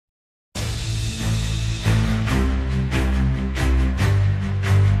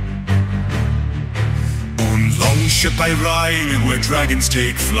ship I ride, where dragons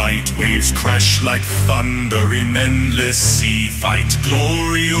take flight. Waves crash like thunder in endless sea fight.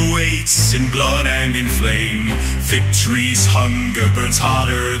 Glory awaits in blood and in flame. Victory's hunger burns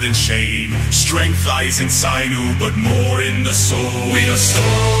hotter than shame. Strength lies in sinew, but more in the soul. We are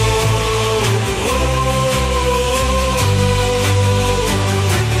soul.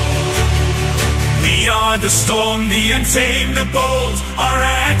 The storm, the untamed, the bold. Our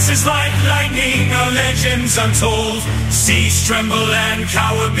axes like lightning, our legends untold. Seas tremble and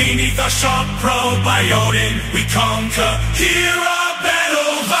cower beneath our sharp prow. By Odin we conquer, hear our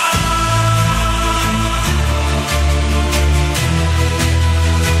battle vow.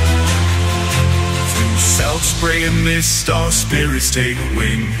 Through self spray and mist our spirits take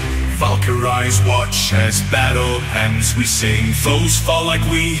wing. Valkyrie's watch as battle ends we sing. Foes fall like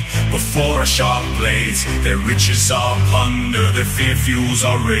we before our sharp blades. Their riches are plunder, their fear fuels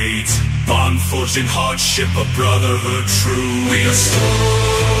our raids. Bond forged in hardship, a brotherhood true. We are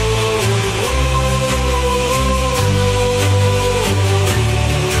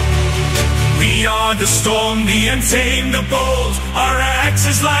We are the storm, the untamed, the bold. Our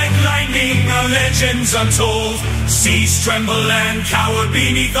axes like lightning, our legends untold. Seas tremble and cower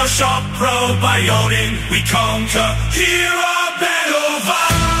beneath our sharp prow. By Odin we conquer, hear our battle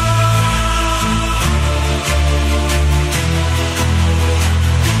vow.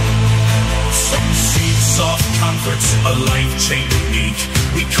 Some seek soft comforts, a life chain unique.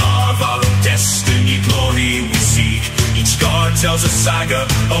 We carve our own destiny, glory we seek. Each guard tells a saga,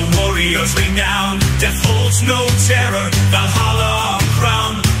 a warrior's renown. Death holds no terror, Valhalla our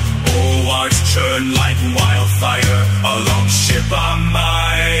crown. All hearts churn like wildfire, along ship our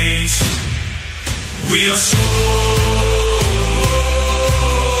might. We are soul.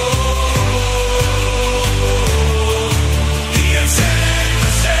 The untamable.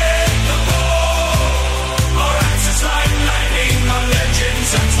 Our axes like lightning, our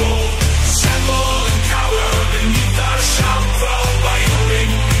legends untold. Tremble and cower beneath our sharp prow. By Odin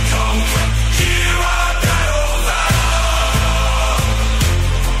we conquer, hear our battle vow.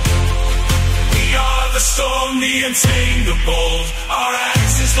 We are the storm, the untamed, the bold. Our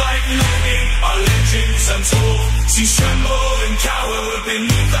axes like lightning, our legends untold. Seas tremble and cower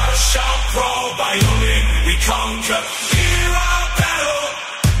beneath our sharp prow. By Odin we conquer, hear our battle,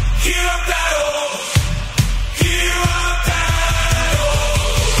 hear our battle, hear our battle.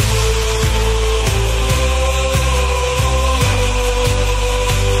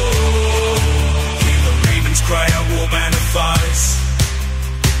 Cry our war banner fires.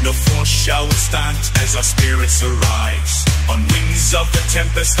 No force shall withstand as our spirits arise. On wings of the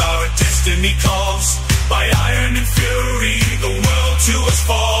tempest our destiny calls. By iron and fury the world to us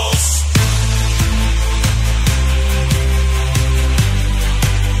falls.